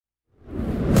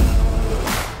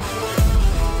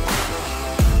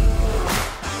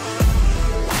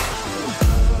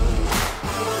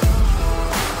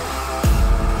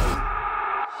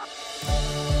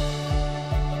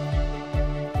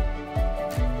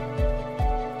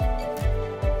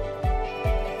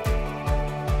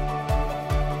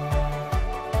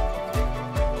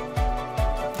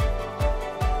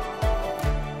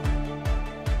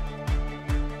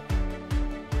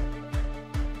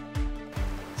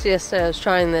So yesterday I was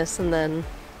trying this, and then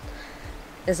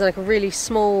it's like a really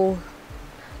small,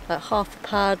 like half a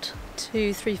pad,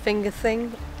 2-3 finger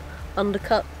thing,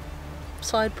 undercut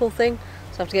side pull thing.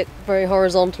 So I have to get very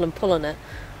horizontal and pull on it.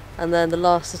 And then the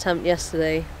last attempt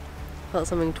yesterday, felt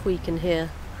something tweaking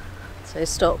here, so I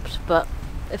stopped. But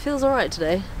it feels alright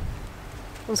today.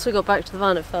 Once we got back to the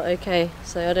van, it felt okay.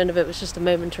 So I don't know if it was just a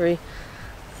momentary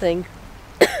thing.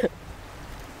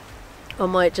 I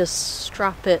might just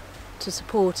strap it to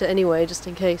support it anyway, just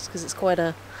in case, because it's quite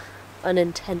an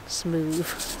intense move.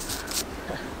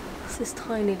 It's this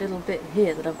tiny little bit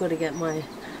here that I've got to get my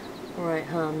right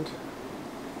hand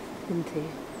into.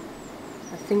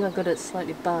 I think I got it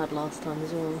slightly bad last time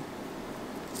as well.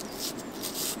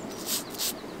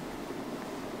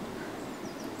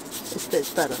 This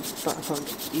bit's better, but I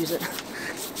can't use it.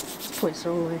 It points the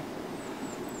wrong way.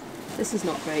 This is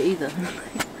not great either.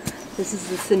 This is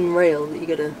the thin rail that you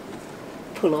gotta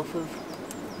pull off of.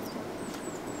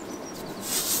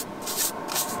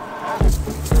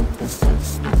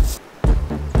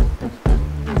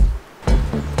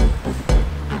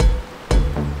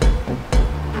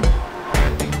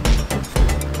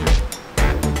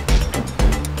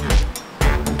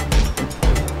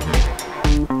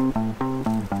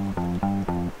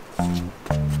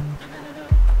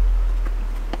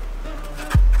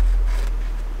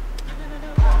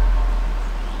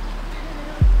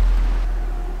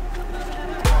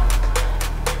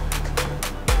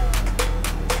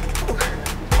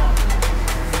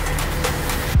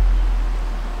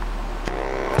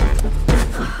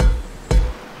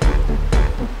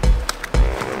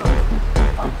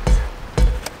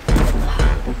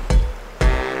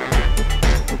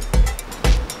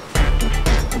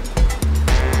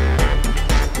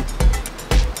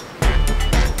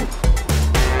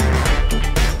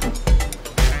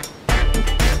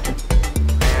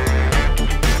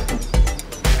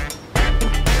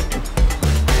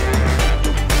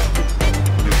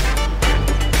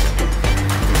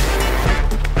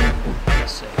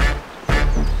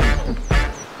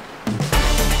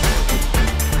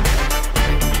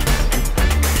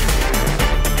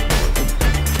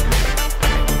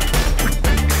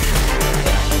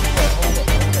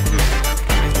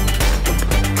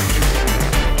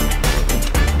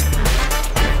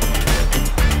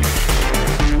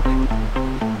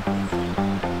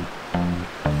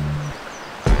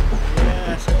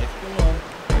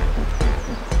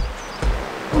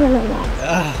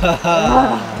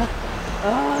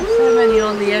 So many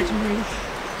on the edge of me.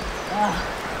 Well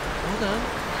done.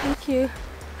 Thank you.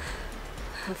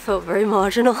 I felt very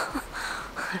marginal.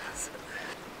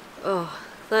 Oh,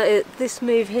 this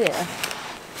move here,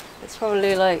 it's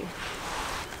probably like,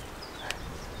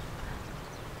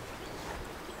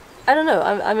 I don't know,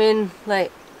 I mean,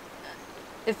 like,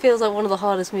 it feels like one of the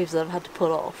hardest moves that I've had to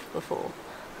pull off before.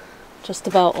 Just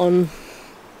about on,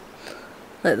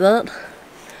 like that.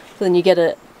 But then you get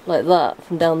it like that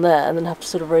from down there and then have to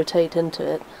sort of rotate into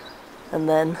it. And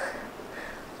then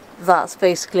that's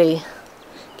basically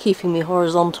keeping me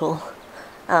horizontal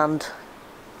and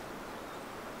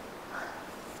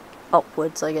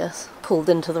upwards, I guess, pulled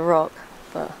into the rock.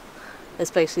 But it's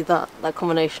basically that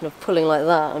combination of pulling like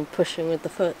that and pushing with the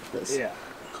foot that's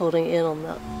holding in on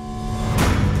that.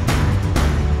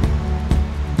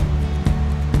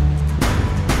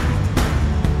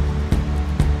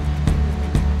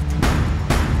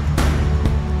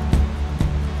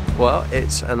 Well,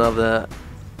 it's another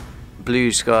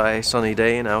blue sky sunny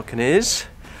day in Alcañiz.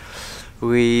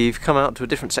 We've come out to a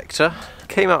different sector.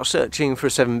 Came out searching for a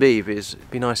 7B because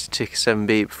it'd be nice to tick a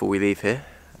 7B before we leave here.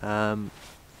 But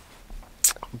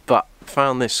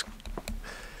found this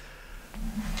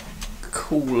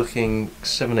cool looking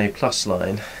 7A plus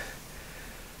line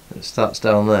that starts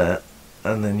down there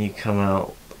and then you come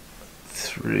out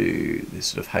through this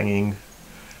sort of hanging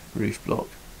roof block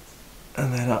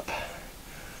and then up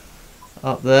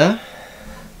there,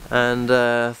 and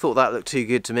thought that looked too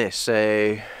good to miss,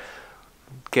 so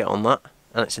get on that.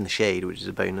 And it's in the shade, which is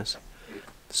a bonus.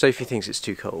 Sophie thinks it's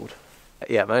too cold.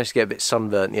 Yeah, I managed to get a bit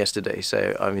sunburnt yesterday,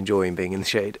 so I'm enjoying being in the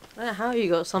shade. How you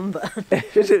got sunburnt?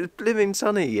 It was blimmin'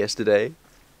 sunny yesterday.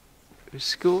 It was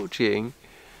scorching.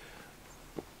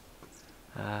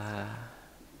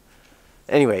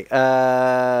 Anyway,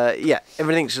 yeah,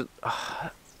 everything's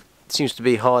seems to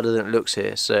be harder than it looks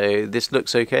here, so this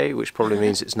looks okay, which probably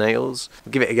means it's nails.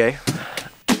 Give it a go.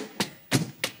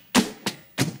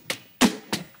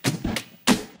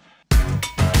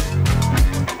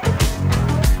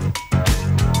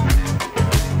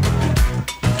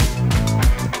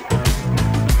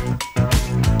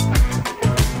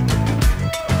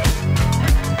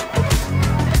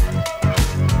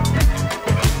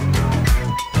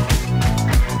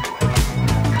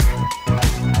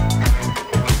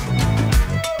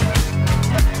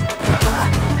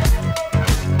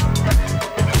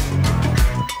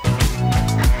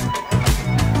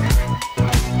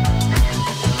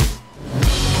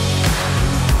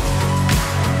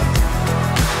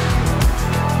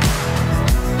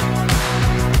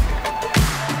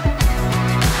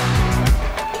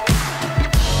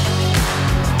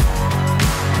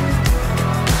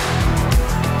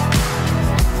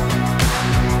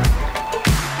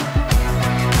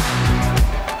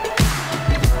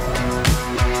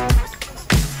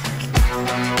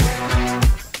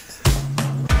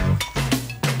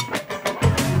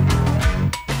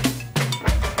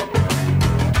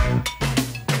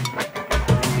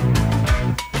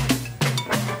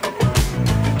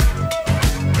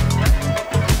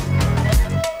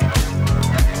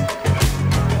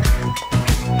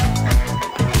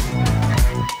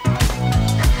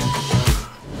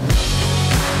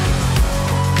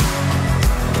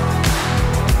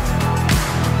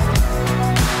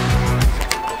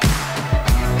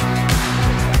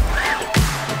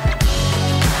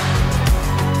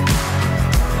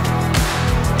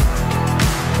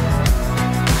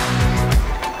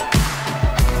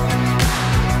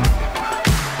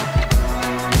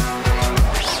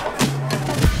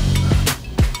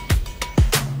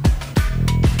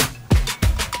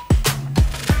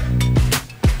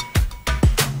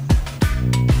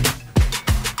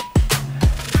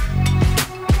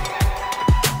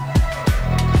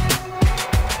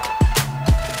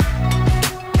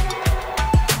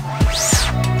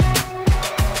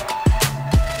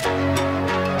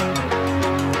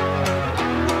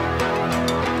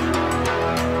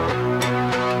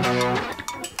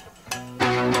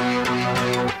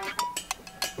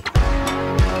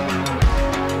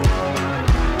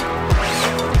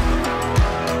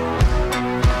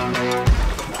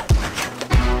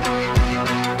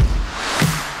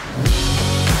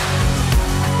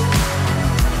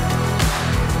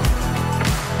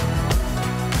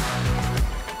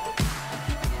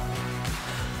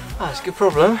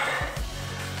 problem.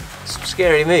 Some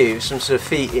scary moves, some sort of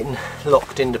feet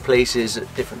locked into places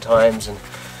at different times and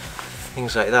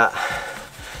things like that.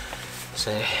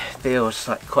 So feels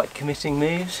like quite committing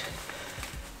moves.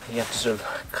 You have to sort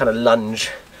of kind of lunge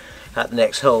at the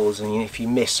next holes, and if you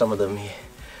miss some of them, you're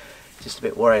just a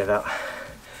bit worried about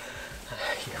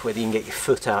whether you can get your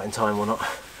foot out in time or not.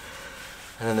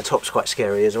 And then the top's quite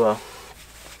scary as well.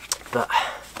 But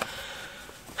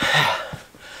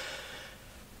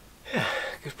yeah,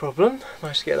 good problem.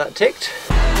 Nice to get that ticked.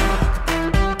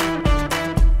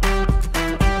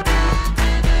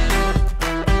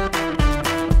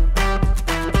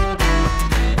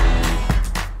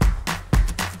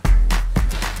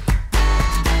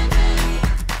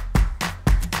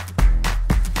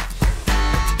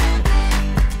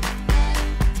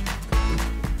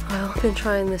 I've been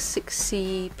trying this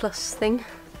 6C plus thing.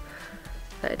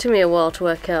 It took me a while to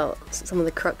work out some of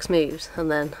the crux moves,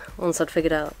 and then once I'd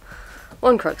figured out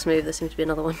one crux move, there seemed to be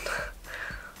another one.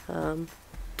 So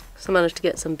I managed to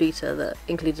get some beta that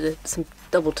included some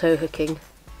double toe hooking,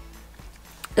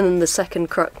 and then the second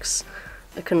crux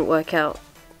I couldn't work out.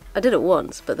 I did it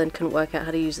once, but then couldn't work out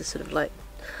how to use this sort of like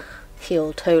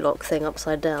heel toe lock thing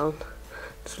upside down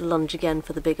to lunge again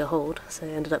for the bigger hold, so I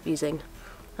ended up using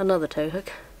another toe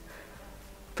hook.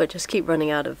 But just keep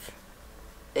running out of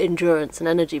endurance and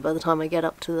energy by the time I get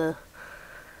up to the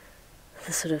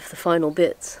sort of the final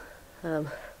bits. I've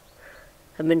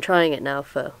been trying it now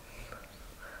for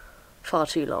far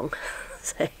too long,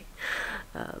 so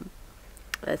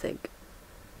I think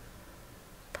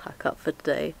pack up for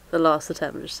today. The last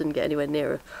attempt just didn't get anywhere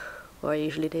near where I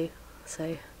usually do,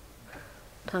 so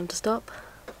time to stop.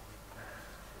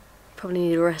 Probably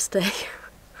need a rest day.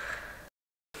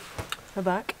 We're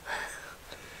back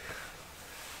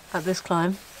at this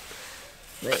climb.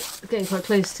 It's getting quite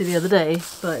close to the other day,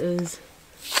 but I was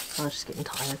just getting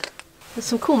tired. There's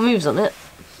some cool moves on it.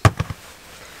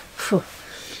 So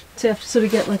you have to sort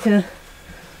of get like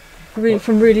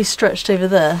from really stretched over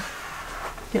there,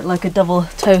 get like a double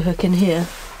toe hook in here,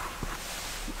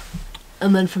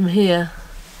 and then from here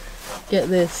get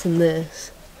this and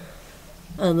this,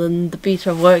 and then the beat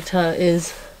I've worked out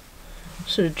is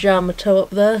sort of jam my toe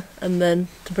up there and then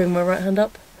to bring my right hand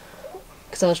up,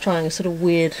 because I was trying a sort of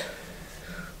weird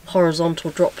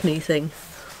horizontal drop knee thing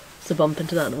to bump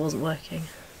into that and it wasn't working,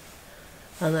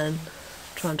 and then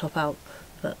try and top out,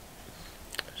 but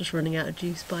just running out of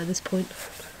juice by this point.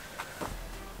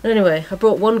 Anyway, I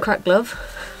brought one crack glove.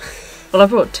 Well, I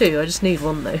brought two, I just need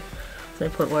one though.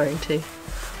 There's no point wearing two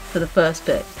for the first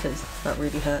bit because that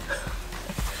really hurt.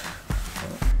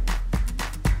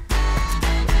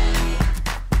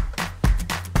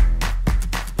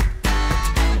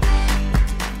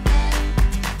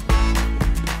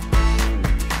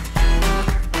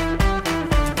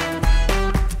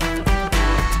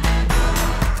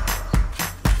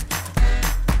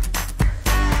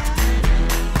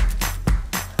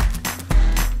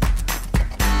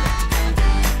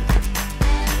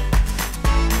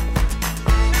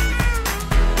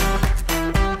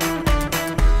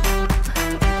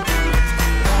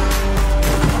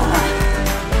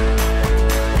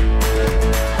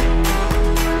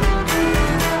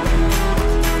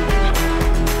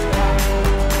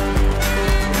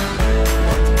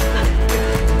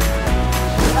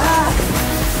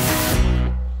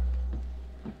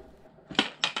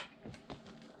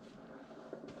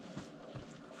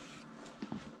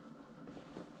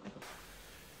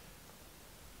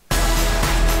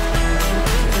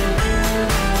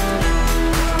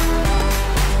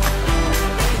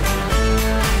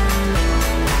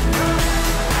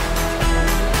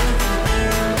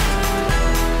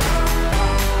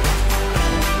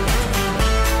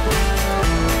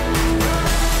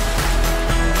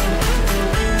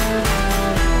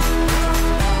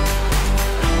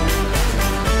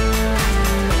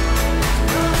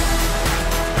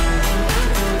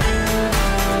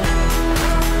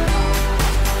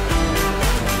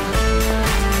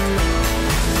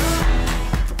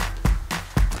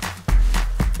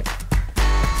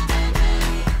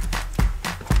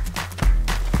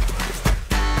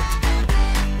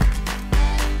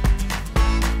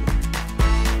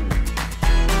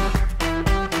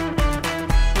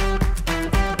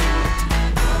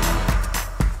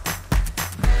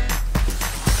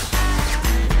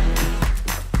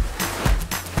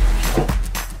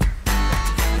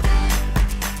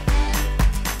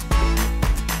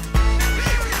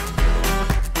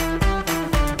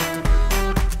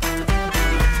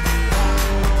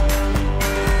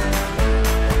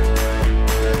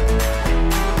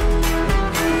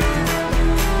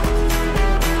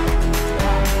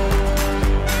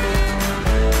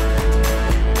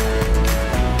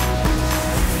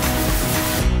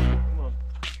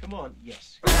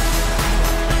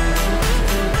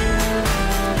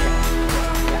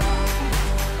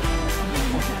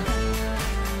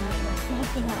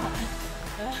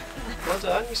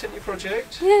 sent your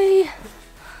project. Yay!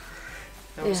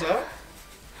 How was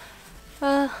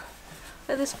that?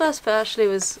 This first bit actually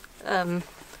was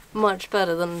much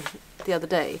better than the other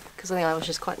day, because I think I was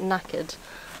just quite knackered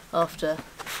after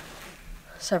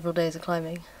several days of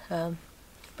climbing. But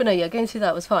no, yeah, going through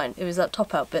that was fine. It was that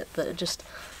top out bit that just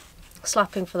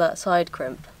slapping for that side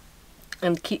crimp,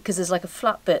 and keep, because there's like a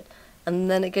flat bit and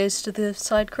then it goes to the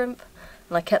side crimp,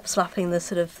 and I kept slapping the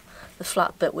sort of the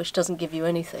flat bit which doesn't give you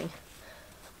anything.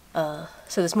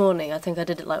 So this morning I think I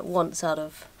did it like once out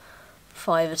of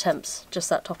 5 attempts, just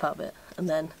that top out bit, and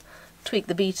then tweak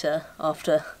the beater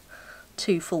after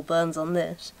 2 full burns on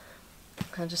this,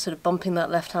 and just sort of bumping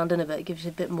that left hand in a bit gives you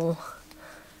a bit more,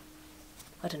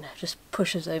 I don't know, just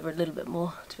pushes over a little bit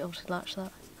more to be able to latch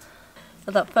that.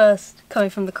 But that first coming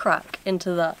from the crack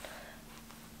into that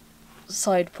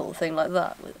side pull thing like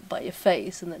that by your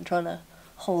face, and then trying to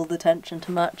hold the tension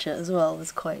to match it as well,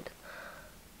 was quite,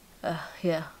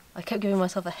 yeah, I kept giving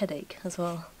myself a headache as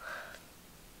well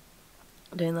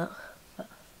doing that. But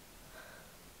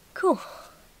cool.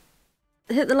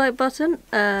 Hit the like button,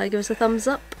 give us a thumbs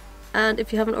up, and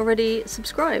if you haven't already,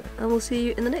 subscribe, and we'll see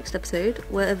you in the next episode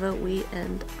wherever we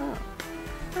end up.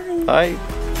 Bye!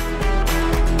 Bye!